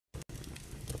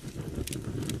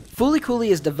Flcl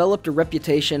has developed a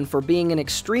reputation for being an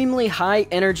extremely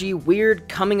high-energy, weird,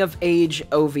 coming-of-age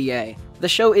OVA. The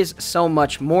show is so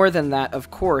much more than that, of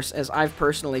course, as I've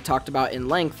personally talked about in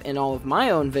length in all of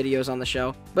my own videos on the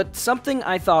show, but something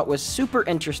I thought was super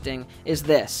interesting is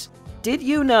this. Did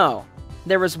you know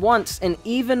there was once an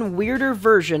even weirder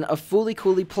version of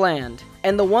Flcl planned,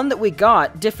 and the one that we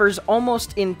got differs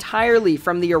almost entirely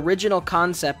from the original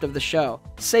concept of the show,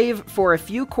 save for a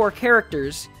few core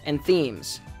characters and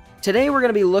themes. Today we're going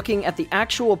to be looking at the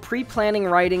actual pre-planning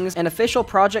writings and official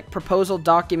project proposal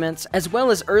documents, as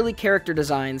well as early character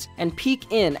designs, and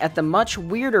peek in at the much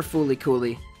weirder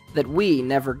Flcl that we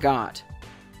never got.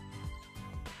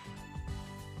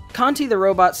 Canti the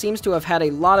robot seems to have had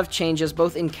a lot of changes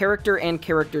both in character and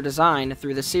character design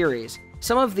through the series.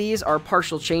 Some of these are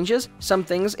partial changes, some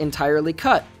things entirely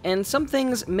cut, and some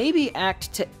things maybe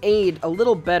act to aid a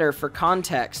little better for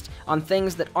context on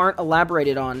things that aren't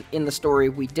elaborated on in the story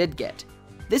we did get.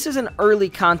 This is an early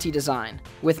Canti design,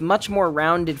 with much more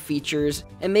rounded features,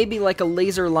 and maybe like a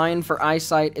laser line for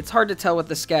eyesight. It's hard to tell with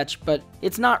the sketch, but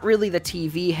it's not really the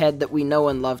TV head that we know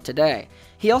and love today.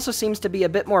 He also seems to be a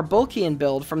bit more bulky in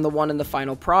build from the one in the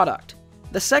final product.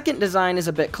 The second design is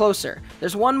a bit closer.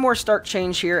 There's one more stark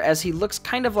change here, as he looks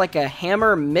kind of like a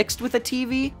hammer mixed with a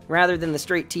TV, rather than the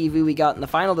straight TV we got in the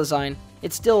final design.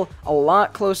 It's still a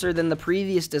lot closer than the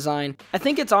previous design. I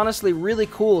think it's honestly really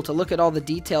cool to look at all the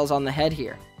details on the head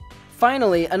here.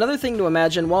 Finally, another thing to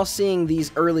imagine while seeing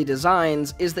these early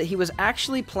designs is that he was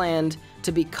actually planned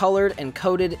to be colored and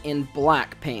coated in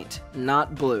black paint,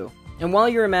 not blue. And while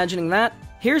you're imagining that,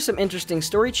 here's some interesting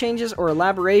story changes or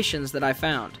elaborations that I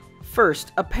found.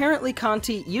 First, apparently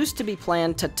Canti used to be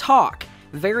planned to talk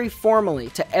very formally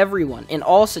to everyone in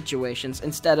all situations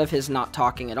instead of his not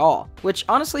talking at all, which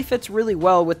honestly fits really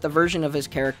well with the version of his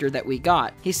character that we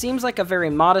got. He seems like a very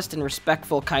modest and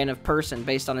respectful kind of person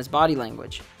based on his body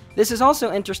language. This is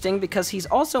also interesting because he's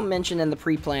also mentioned in the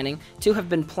pre-planning to have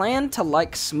been planned to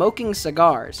like smoking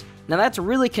cigars. Now that's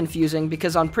really confusing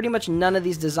because on pretty much none of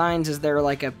these designs is there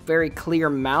like a very clear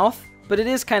mouth, but it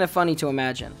is kind of funny to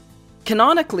imagine.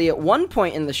 Canonically, at one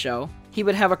point in the show, he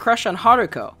would have a crush on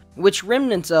Haruko, which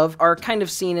remnants of are kind of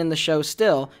seen in the show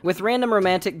still, with random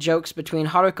romantic jokes between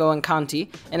Haruko and Canti.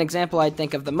 An example I'd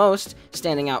think of the most,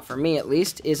 standing out for me at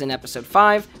least, is in episode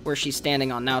 5, where she's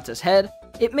standing on Naota's head.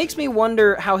 It makes me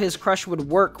wonder how his crush would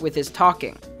work with his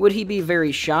talking. Would he be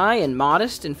very shy and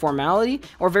modest in formality,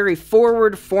 or very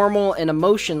forward, formal, and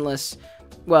emotionless,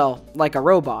 well, like a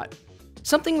robot?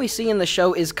 Something we see in the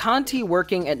show is Canti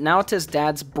working at Naota's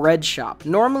dad's bread shop,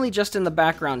 normally just in the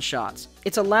background shots.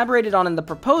 It's elaborated on in the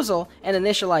proposal and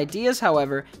initial ideas,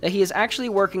 however, that he is actually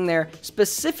working there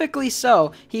specifically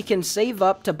so he can save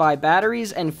up to buy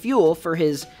batteries and fuel for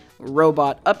his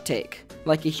robot uptake,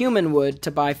 like a human would to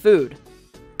buy food.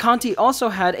 Canti also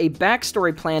had a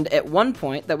backstory planned at one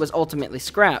point that was ultimately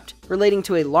scrapped, relating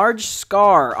to a large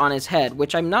scar on his head,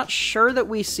 which I'm not sure that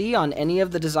we see on any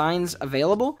of the designs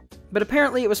available, but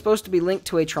apparently it was supposed to be linked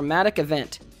to a traumatic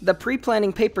event. The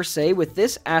pre-planning papers say with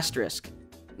this asterisk,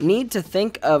 need to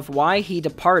think of why he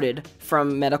departed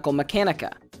from Medical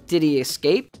Mechanica. Did he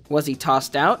escape? Was he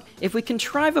tossed out? If we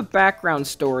contrive a background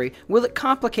story, will it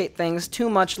complicate things too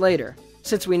much later?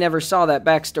 Since we never saw that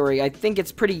backstory, I think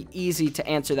it's pretty easy to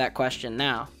answer that question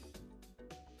now.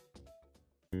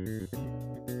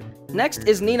 Next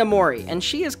is Ninamori, and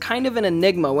she is kind of an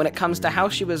enigma when it comes to how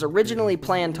she was originally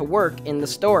planned to work in the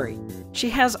story. She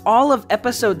has all of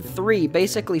episode 3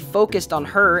 basically focused on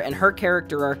her and her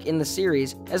character arc in the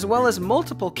series, as well as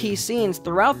multiple key scenes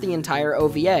throughout the entire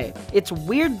OVA. It's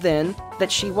weird then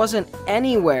that she wasn't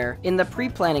anywhere in the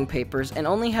pre-planning papers and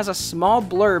only has a small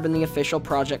blurb in the official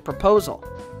project proposal.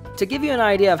 To give you an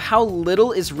idea of how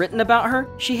little is written about her,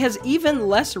 she has even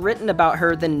less written about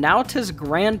her than Naota's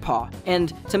grandpa,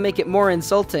 and to make it more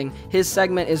insulting, his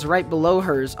segment is right below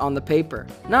hers on the paper.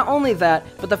 Not only that,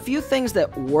 but the few things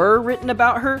that were written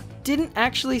about her didn't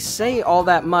actually say all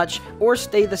that much or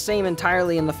stay the same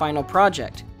entirely in the final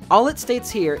project. All it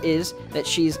states here is that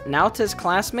she's Naota's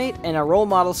classmate and a role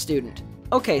model student.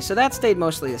 Okay, so that stayed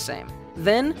mostly the same.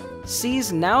 Then,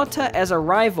 sees Naota as a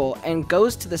rival and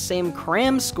goes to the same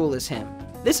cram school as him.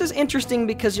 This is interesting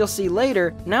because you'll see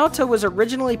later, Naota was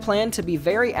originally planned to be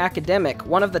very academic,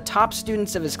 one of the top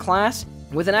students of his class,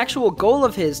 with an actual goal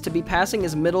of his to be passing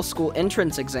his middle school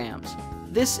entrance exams.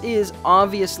 This is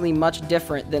obviously much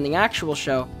different than the actual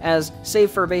show, as,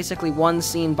 save for basically one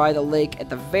scene by the lake at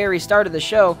the very start of the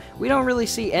show, we don't really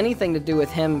see anything to do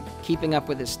with him keeping up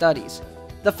with his studies.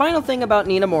 The final thing about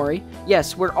Ninamori,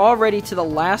 yes, we're already to the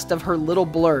last of her little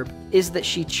blurb, is that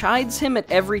she chides him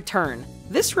at every turn.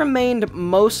 This remained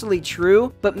mostly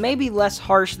true, but maybe less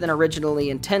harsh than originally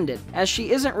intended, as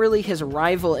she isn't really his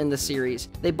rival in the series.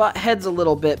 They butt heads a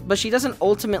little bit, but she doesn't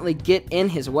ultimately get in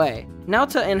his way.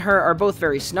 Naota and her are both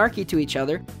very snarky to each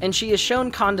other, and she is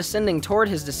shown condescending toward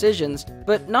his decisions,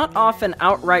 but not often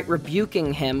outright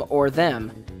rebuking him or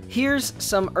them. Here's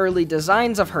some early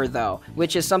designs of her though,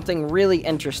 which is something really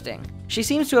interesting. She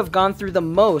seems to have gone through the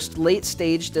most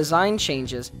late-stage design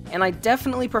changes, and I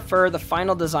definitely prefer the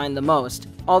final design the most,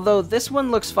 although this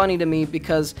one looks funny to me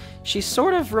because she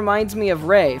sort of reminds me of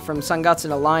Rei from Sangatsu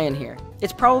no Lion here.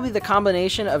 It's probably the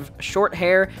combination of short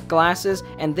hair, glasses,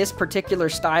 and this particular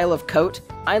style of coat.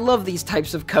 I love these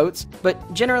types of coats,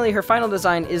 but generally her final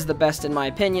design is the best in my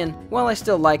opinion, while I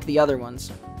still like the other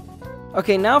ones.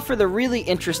 Okay, now for the really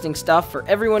interesting stuff for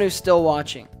everyone who's still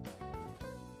watching.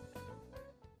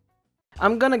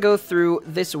 I'm gonna go through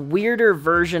this weirder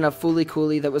version of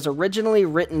Flcl that was originally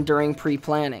written during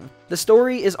pre-planning. The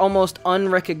story is almost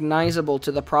unrecognizable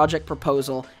to the project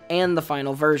proposal and the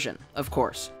final version, of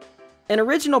course. An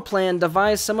original plan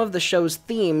devised some of the show's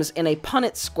themes in a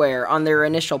Punnett square on their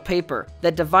initial paper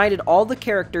that divided all the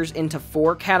characters into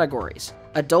 4 categories: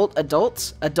 adult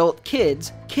adults, adult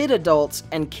kids, kid adults,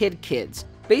 and kid kids,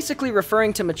 basically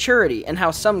referring to maturity and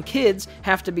how some kids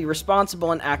have to be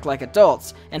responsible and act like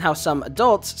adults, and how some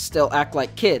adults still act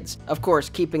like kids, of course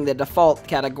keeping the default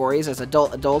categories as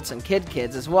adult adults and kid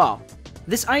kids as well.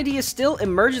 This idea still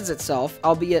emerges itself,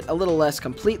 albeit a little less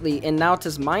completely, in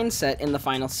Naota's mindset in the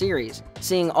final series,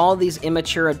 seeing all these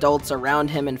immature adults around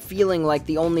him and feeling like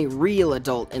the only real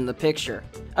adult in the picture.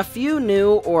 A few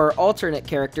new or alternate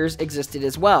characters existed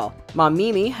as well.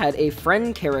 Mamimi had a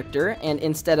friend character, and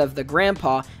instead of the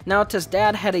grandpa, Naota's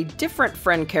dad had a different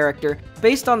friend character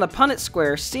based on the Punnett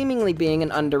square seemingly being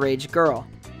an underage girl.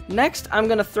 Next, I'm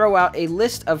gonna throw out a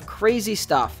list of crazy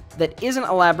stuff that isn't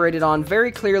elaborated on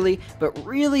very clearly, but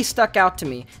really stuck out to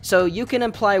me, so you can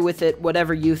imply with it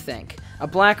whatever you think. A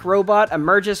black robot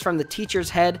emerges from the teacher's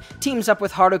head, teams up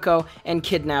with Haruko, and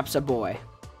kidnaps a boy.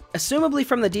 Assumably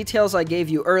from the details I gave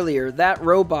you earlier, that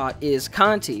robot is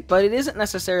Canti, but it isn't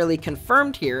necessarily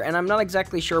confirmed here, and I'm not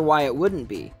exactly sure why it wouldn't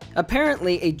be.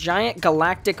 Apparently, a giant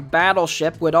galactic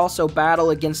battleship would also battle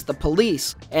against the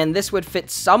police, and this would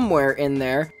fit somewhere in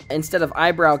there. Instead of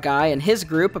Eyebrow Guy and his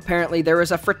group, apparently there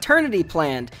was a fraternity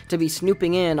planned to be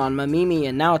snooping in on Mamimi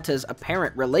and Naota's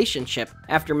apparent relationship,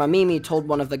 after Mamimi told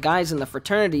one of the guys in the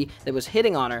fraternity that was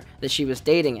hitting on her that she was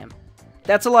dating him.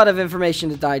 That's a lot of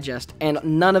information to digest, and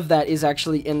none of that is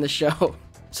actually in the show.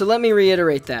 So let me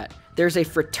reiterate that. There's a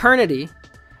fraternity,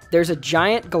 there's a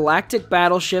giant galactic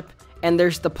battleship, and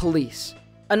there's the police.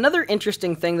 Another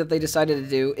interesting thing that they decided to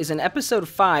do is in episode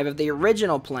 5 of the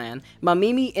original plan,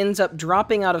 Mamimi ends up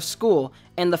dropping out of school,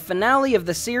 and the finale of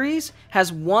the series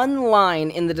has one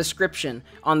line in the description,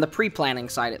 on the pre-planning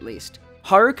side at least.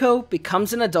 Haruko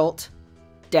becomes an adult,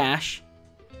 dash,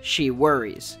 she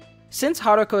worries. Since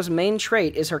Haruko's main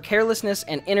trait is her carelessness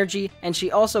and energy, and she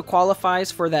also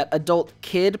qualifies for that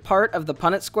adult-kid part of the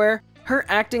Punnett square, her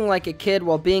acting like a kid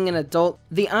while being an adult,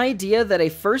 the idea that a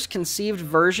first conceived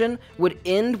version would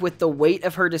end with the weight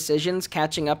of her decisions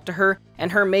catching up to her, and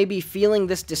her maybe feeling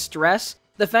this distress,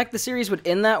 the fact the series would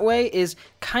end that way is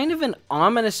kind of an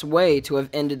ominous way to have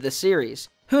ended the series.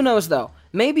 Who knows though,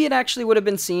 maybe it actually would have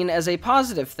been seen as a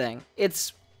positive thing.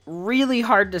 It's really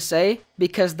hard to say,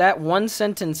 because that one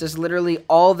sentence is literally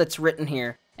all that's written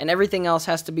here, and everything else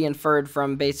has to be inferred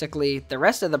from basically the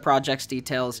rest of the project's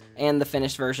details and the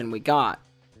finished version we got.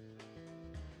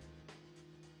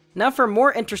 Now for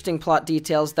more interesting plot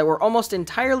details that were almost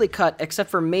entirely cut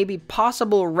except for maybe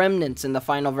possible remnants in the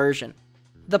final version.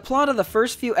 The plot of the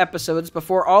first few episodes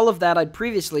before all of that I'd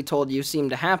previously told you seemed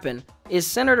to happen is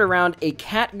centered around a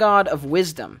cat god of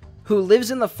wisdom, who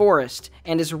lives in the forest,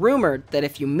 and is rumored that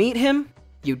if you meet him,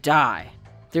 you die.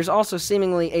 There's also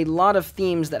seemingly a lot of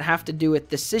themes that have to do with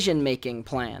decision-making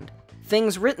planned.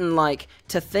 Things written like,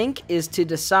 to think is to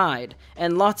decide,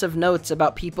 and lots of notes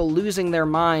about people losing their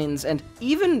minds, and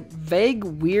even vague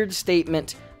weird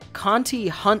statement, Canti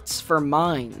hunts for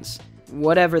minds,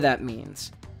 whatever that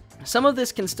means. Some of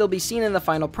this can still be seen in the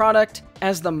final product,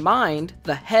 as the mind,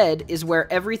 the head, is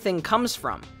where everything comes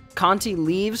from. Canti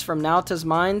leaves from Naota's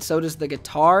mind, so does the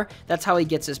guitar. That's how he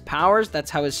gets his powers, that's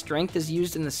how his strength is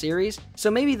used in the series, so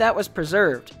maybe that was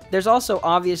preserved. There's also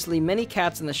obviously many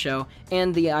cats in the show,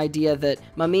 and the idea that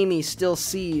Mamimi still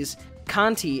sees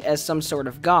Canti as some sort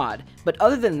of god, but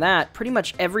other than that, pretty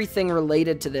much everything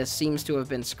related to this seems to have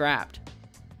been scrapped.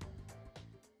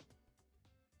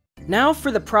 Now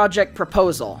for the project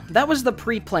proposal. That was the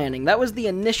pre-planning, that was the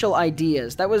initial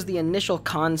ideas, that was the initial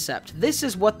concept. This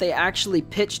is what they actually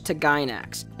pitched to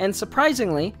Gainax. And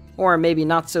surprisingly, Or maybe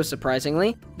not so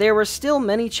surprisingly, there were still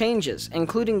many changes,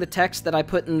 including the text that I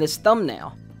put in this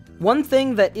thumbnail. One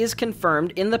thing that is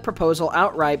confirmed in the proposal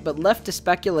outright but left to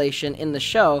speculation in the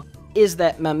show is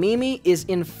that Mamimi is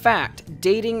in fact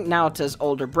dating Naota's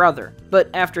older brother, but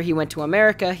after he went to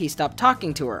America, he stopped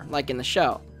talking to her, like in the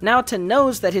show. Naota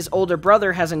knows that his older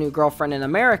brother has a new girlfriend in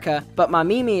America, but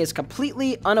Mamimi is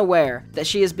completely unaware that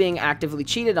she is being actively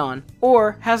cheated on,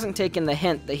 or hasn't taken the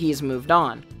hint that he's moved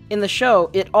on. In the show,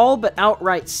 it all but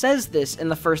outright says this in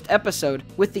the first episode,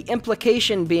 with the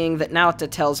implication being that Naota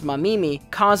tells Mamimi,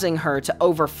 causing her to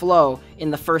overflow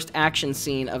in the first action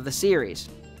scene of the series.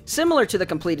 Similar to the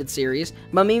completed series,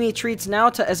 Mamimi treats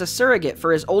Naota as a surrogate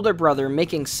for his older brother,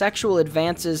 making sexual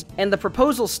advances, and the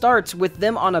proposal starts with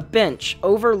them on a bench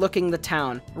overlooking the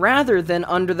town, rather than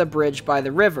under the bridge by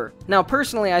the river. Now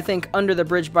personally, I think under the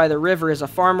bridge by the river is a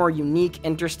far more unique,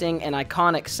 interesting, and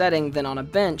iconic setting than on a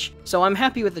bench, so I'm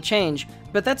happy with the change,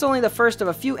 but that's only the first of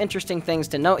a few interesting things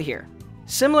to note here.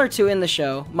 Similar to in the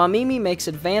show, Mamimi makes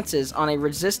advances on a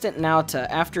resistant Naota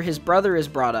after his brother is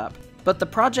brought up. But the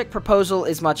project proposal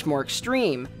is much more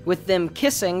extreme, with them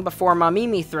kissing before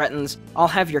Mamimi threatens, "I'll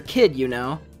have your kid, you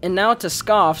know." And Naota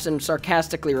scoffs and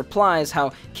sarcastically replies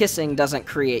how kissing doesn't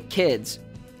create kids.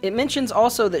 It mentions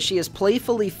also that she is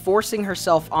playfully forcing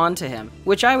herself onto him,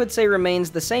 which I would say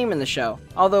remains the same in the show,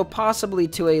 although possibly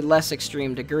to a less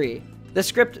extreme degree. The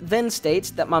script then states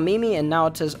that Mamimi and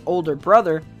Naota's older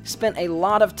brother spent a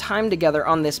lot of time together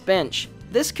on this bench.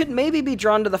 This could maybe be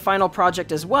drawn to the final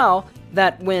project as well,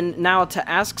 that when Naota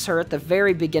asks her at the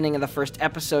very beginning of the first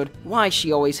episode why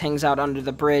she always hangs out under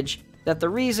the bridge, that the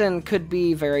reason could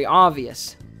be very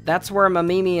obvious. That's where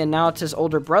Mamimi and Naota's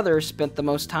older brother spent the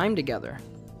most time together.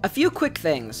 A few quick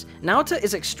things. Naota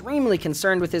is extremely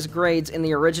concerned with his grades in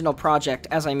the original project,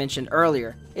 as I mentioned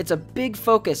earlier. It's a big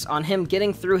focus on him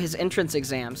getting through his entrance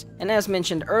exams, and as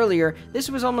mentioned earlier,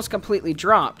 this was almost completely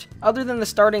dropped. Other than the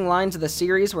starting lines of the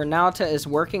series where Naota is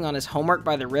working on his homework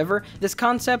by the river, this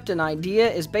concept and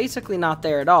idea is basically not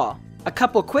there at all. A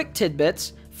couple quick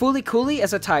tidbits: Flcl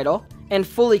as a title, and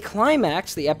Fully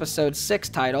Climax, the episode 6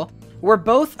 title, were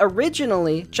both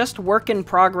originally just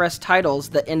work-in-progress titles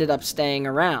that ended up staying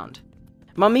around.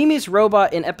 Mamimi's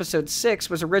robot in episode 6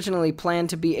 was originally planned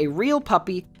to be a real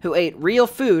puppy who ate real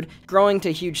food, growing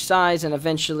to huge size and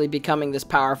eventually becoming this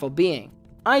powerful being.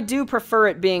 I do prefer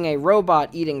it being a robot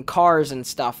eating cars and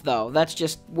stuff though, that's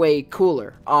just way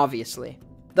cooler, obviously.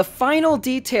 The final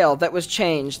detail that was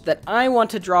changed that I want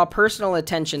to draw personal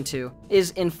attention to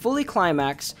is in Fully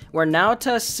Climax, where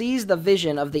Naota sees the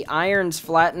vision of the irons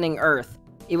flattening Earth.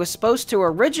 It was supposed to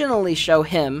originally show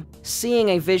him seeing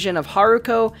a vision of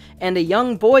Haruko and a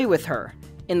young boy with her.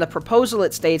 In the proposal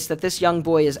it states that this young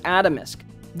boy is Adamisk.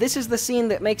 This is the scene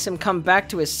that makes him come back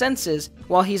to his senses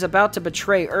while he's about to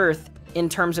betray Earth in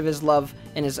terms of his love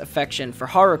and his affection for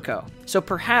Haruko. So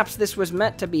perhaps this was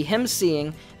meant to be him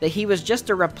seeing that he was just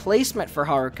a replacement for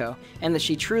Haruko, and that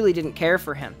she truly didn't care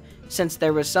for him, since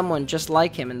there was someone just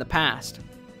like him in the past.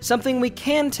 Something we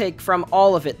can take from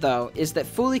all of it though, is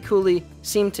that Flcl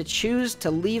seemed to choose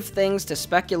to leave things to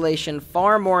speculation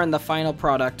far more in the final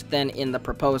product than in the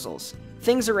proposals.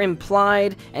 Things are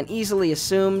implied and easily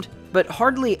assumed, but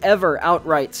hardly ever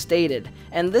outright stated,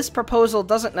 and this proposal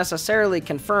doesn't necessarily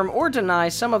confirm or deny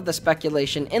some of the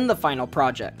speculation in the final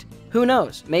project. Who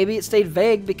knows, maybe it stayed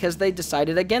vague because they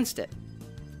decided against it.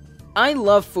 I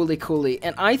love Flcl,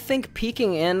 and I think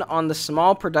peeking in on the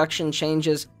small production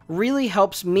changes really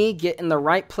helps me get in the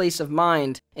right place of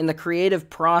mind in the creative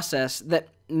process that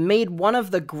made one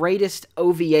of the greatest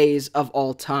OVAs of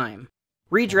all time.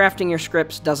 Redrafting your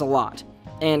scripts does a lot,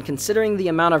 and considering the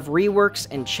amount of reworks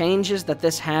and changes that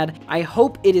this had, I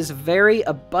hope it is very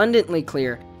abundantly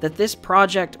clear that this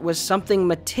project was something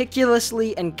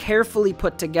meticulously and carefully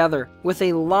put together with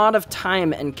a lot of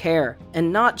time and care,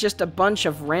 and not just a bunch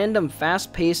of random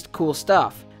fast-paced cool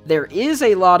stuff. There is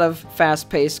a lot of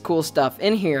fast-paced cool stuff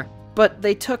in here, but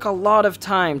they took a lot of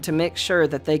time to make sure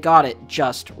that they got it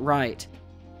just right.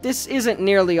 This isn't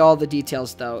nearly all the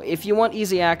details though. If you want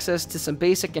easy access to some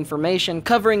basic information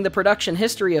covering the production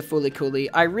history of Flcl,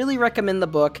 I really recommend the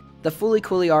book, The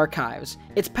Flcl Archives.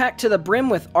 It's packed to the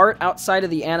brim with art outside of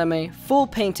the anime, full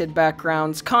painted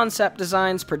backgrounds, concept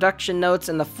designs, production notes,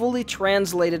 and the fully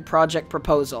translated project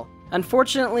proposal.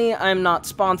 Unfortunately, I'm not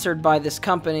sponsored by this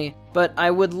company, but I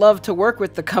would love to work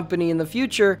with the company in the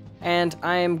future, and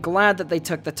I am glad that they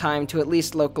took the time to at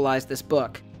least localize this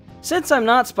book. Since I'm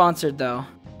not sponsored though,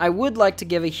 I would like to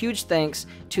give a huge thanks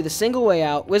to The Single Way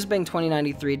Out,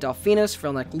 Whizbang2093, Dolphinos,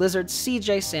 Frillneck Lizard,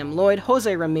 CJ, Sam Lloyd,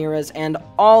 Jose Ramirez, and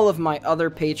all of my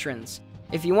other patrons.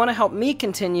 If you want to help me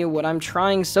continue what I'm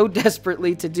trying so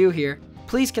desperately to do here,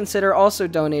 please consider also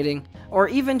donating, or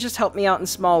even just help me out in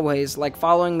small ways like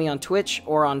following me on Twitch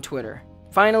or on Twitter.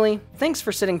 Finally, thanks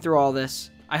for sitting through all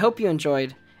this. I hope you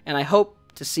enjoyed, and I hope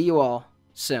to see you all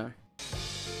soon.